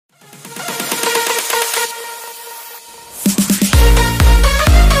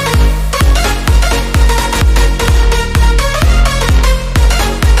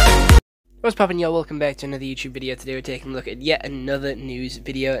What's poppin', y'all? Welcome back to another YouTube video. Today we're taking a look at yet another news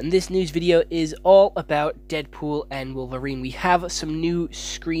video, and this news video is all about Deadpool and Wolverine. We have some new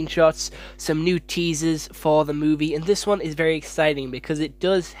screenshots, some new teasers for the movie, and this one is very exciting because it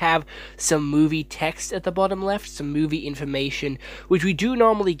does have some movie text at the bottom left, some movie information, which we do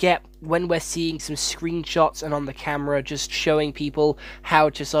normally get when we're seeing some screenshots and on the camera, just showing people how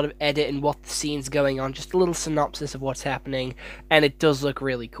to sort of edit and what the scene's going on, just a little synopsis of what's happening, and it does look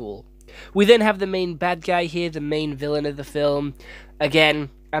really cool. We then have the main bad guy here, the main villain of the film. Again,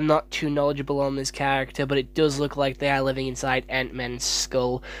 I'm not too knowledgeable on this character, but it does look like they are living inside Ant-Man's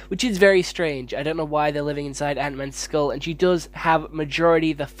skull, which is very strange. I don't know why they're living inside Ant-Man's skull, and she does have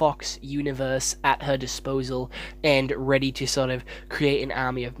majority of the Fox universe at her disposal and ready to sort of create an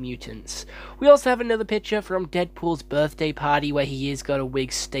army of mutants. We also have another picture from Deadpool's birthday party where he has got a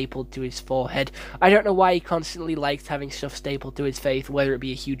wig stapled to his forehead. I don't know why he constantly likes having stuff stapled to his face, whether it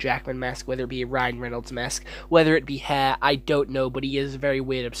be a Hugh Jackman mask, whether it be a Ryan Reynolds mask, whether it be hair, I don't know, but he has a very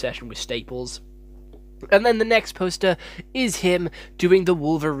weird obsession with staples. And then the next poster is him doing the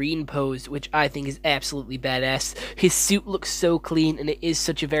Wolverine pose, which I think is absolutely badass. His suit looks so clean, and it is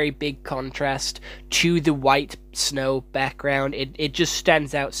such a very big contrast to the white snow background. It just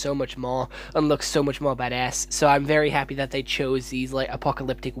stands out so much more and looks so much more badass. So I'm very happy that they chose these like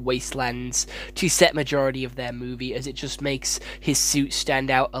apocalyptic wastelands to set majority of their movie, as it just makes his suit stand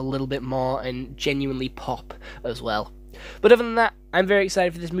out a little bit more and genuinely pop as well. But other than that, I'm very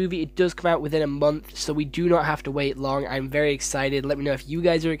excited for this movie. It does come out within a month, so we do not have to wait long. I'm very excited. Let me know if you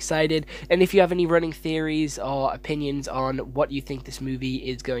guys are excited, and if you have any running theories or opinions on what you think this movie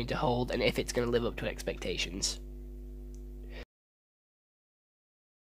is going to hold, and if it's going to live up to expectations.